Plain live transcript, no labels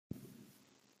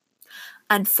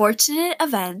Unfortunate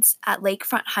Events at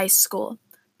Lakefront High School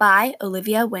by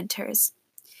Olivia Winters.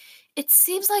 It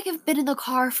seems like I've been in the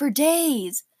car for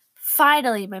days.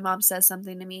 Finally, my mom says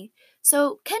something to me.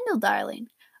 So, Kendall, darling,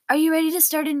 are you ready to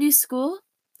start a new school?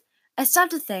 I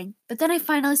stop to think, but then I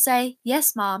finally say,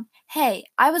 yes, Mom. Hey,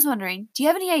 I was wondering, do you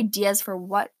have any ideas for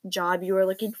what job you were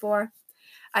looking for?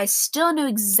 I still knew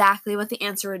exactly what the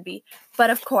answer would be, but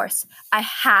of course, I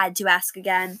had to ask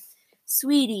again.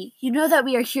 Sweetie, you know that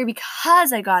we are here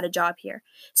because I got a job here,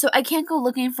 so I can't go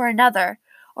looking for another,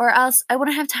 or else I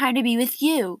wouldn't have time to be with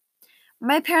you.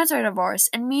 My parents are divorced,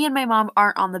 and me and my mom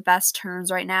aren't on the best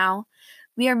terms right now.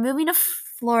 We are moving to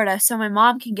Florida so my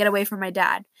mom can get away from my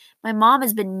dad. My mom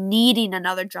has been needing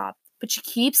another job, but she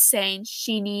keeps saying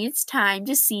she needs time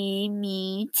to see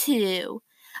me too.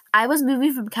 I was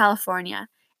moving from California,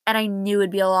 and I knew it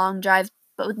would be a long drive,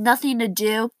 but with nothing to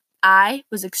do, I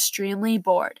was extremely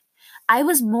bored. I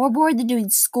was more bored than doing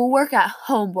schoolwork at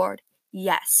home bored.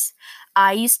 Yes,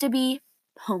 I used to be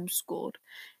homeschooled.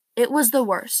 It was the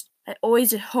worst. I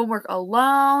always did homework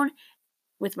alone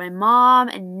with my mom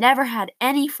and never had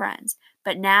any friends.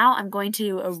 But now I'm going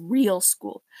to a real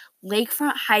school,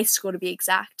 Lakefront High School to be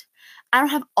exact. I don't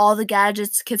have all the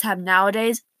gadgets kids have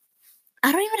nowadays.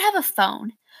 I don't even have a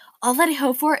phone. All that I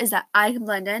hope for is that I can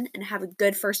blend in and have a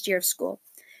good first year of school.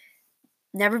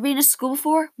 Never been to school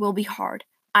before will be hard.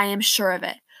 I am sure of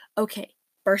it. Okay,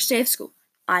 first day of school.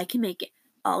 I can make it.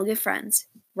 I'll get friends,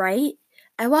 right?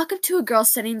 I walk up to a girl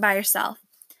sitting by herself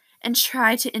and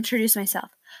try to introduce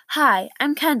myself. Hi,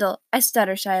 I'm Kendall, I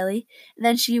stutter shyly.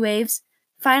 Then she waves.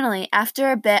 Finally,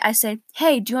 after a bit, I say,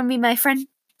 hey, do you want to be my friend?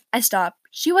 I stop.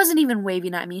 She wasn't even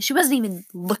waving at me. She wasn't even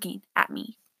looking at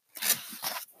me.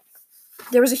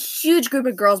 There was a huge group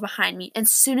of girls behind me, and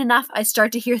soon enough, I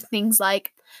start to hear things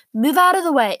like, move out of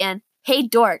the way, and hey,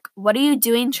 dork, what are you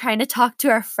doing trying to talk to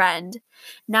our friend?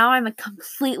 Now I'm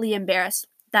completely embarrassed.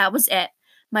 That was it.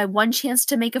 My one chance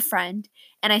to make a friend,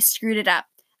 and I screwed it up.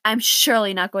 I'm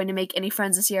surely not going to make any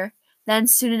friends this year. Then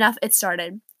soon enough, it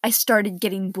started. I started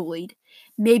getting bullied.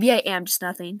 Maybe I am just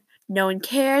nothing. No one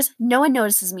cares. No one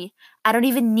notices me. I don't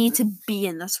even need to be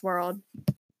in this world.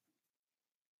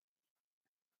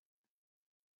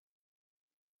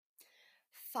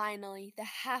 Finally, the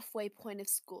halfway point of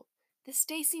school. This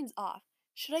day seems off.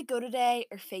 Should I go today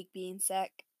or fake being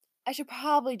sick? I should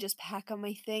probably just pack up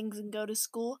my things and go to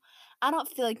school. I don't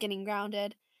feel like getting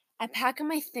grounded. I pack up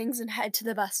my things and head to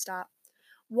the bus stop.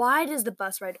 Why does the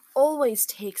bus ride always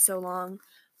take so long?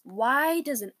 Why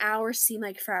does an hour seem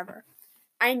like forever?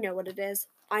 I know what it is.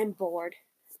 I'm bored.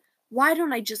 Why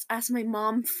don't I just ask my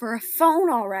mom for a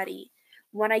phone already?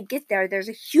 When I get there, there's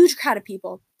a huge crowd of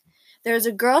people. There's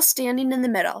a girl standing in the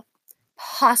middle.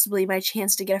 Possibly my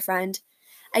chance to get a friend.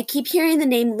 I keep hearing the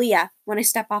name Leah when I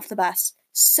step off the bus.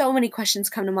 So many questions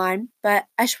come to mind, but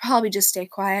I should probably just stay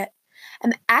quiet.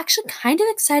 I'm actually kind of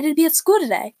excited to be at school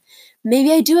today.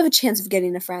 Maybe I do have a chance of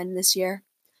getting a friend this year.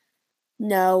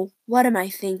 No, what am I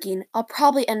thinking? I'll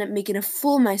probably end up making a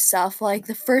fool of myself like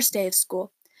the first day of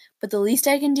school. But the least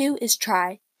I can do is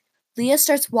try. Leah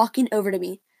starts walking over to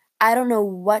me. I don't know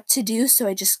what to do, so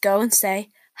I just go and say,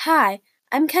 hi,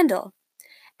 I'm Kendall.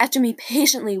 After me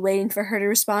patiently waiting for her to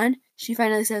respond, she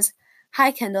finally says, hi,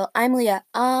 Kendall, I'm Leah.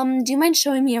 Do you mind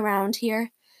showing me around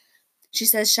here? She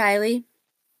says shyly,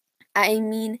 I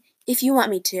mean, if you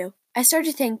want me to. I start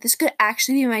to think this could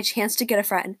actually be my chance to get a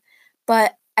friend,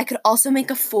 but I could also make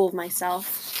a fool of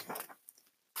myself.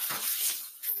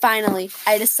 Finally,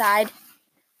 I decide,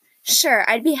 sure,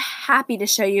 I'd be happy to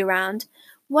show you around.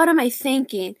 What am I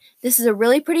thinking? This is a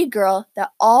really pretty girl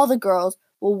that all the girls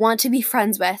will want to be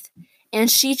friends with,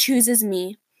 and she chooses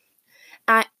me.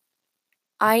 I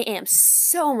am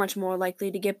so much more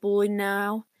likely to get bullied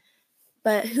now.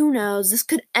 But who knows, this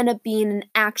could end up being an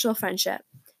actual friendship.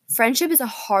 Friendship is a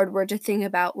hard word to think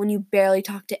about when you barely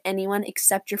talk to anyone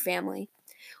except your family.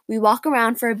 We walk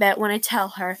around for a bit when I tell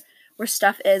her where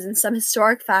stuff is and some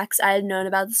historic facts I had known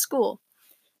about the school.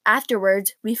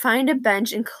 Afterwards, we find a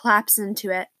bench and collapse into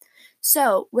it.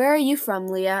 So, where are you from,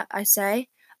 Leah? I say.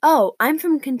 Oh, I'm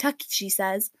from Kentucky, she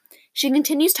says. She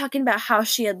continues talking about how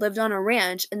she had lived on a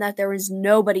ranch and that there was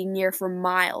nobody near for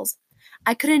miles.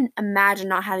 I couldn't imagine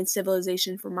not having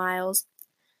civilization for miles.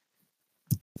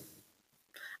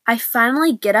 I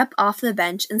finally get up off the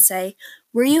bench and say,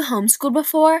 were you homeschooled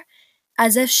before?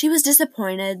 As if she was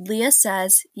disappointed, Leah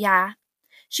says, yeah.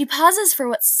 She pauses for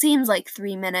what seems like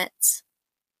 3 minutes.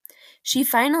 She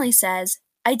finally says,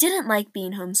 I didn't like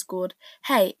being homeschooled.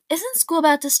 Hey, isn't school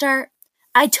about to start?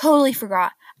 I totally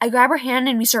forgot. I grab her hand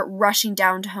and we start rushing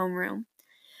down to homeroom.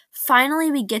 Finally,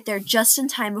 we get there just in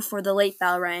time before the late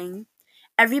bell rang.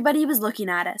 Everybody was looking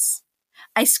at us.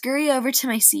 I scurry over to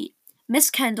my seat. Miss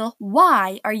Kendall,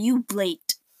 why are you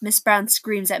late? Miss Brown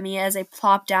screams at me as I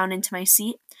plop down into my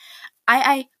seat.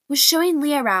 I was showing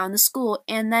Leah around the school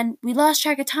and then we lost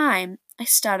track of time. I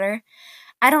stutter.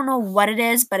 I don't know what it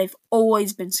is, but I've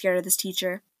always been scared of this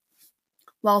teacher.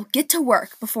 Well, get to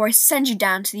work before I send you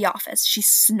down to the office, she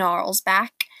snarls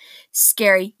back.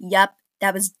 Scary, yep,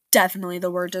 that was definitely the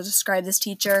word to describe this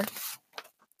teacher.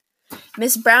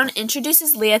 Miss Brown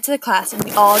introduces Leah to the class and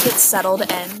we all get settled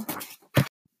in.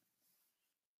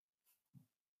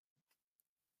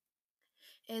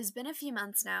 It has been a few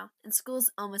months now, and school's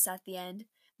almost at the end.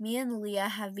 Me and Leah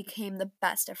have become the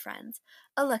best of friends.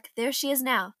 Oh look, there she is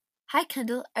now. Hi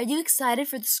Kendall, are you excited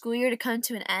for the school year to come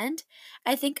to an end?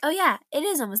 I think, oh yeah, it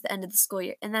is almost the end of the school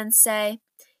year, and then say,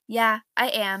 yeah, I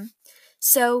am.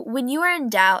 So when you are in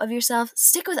doubt of yourself,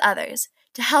 stick with others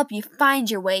to help you find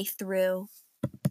your way through.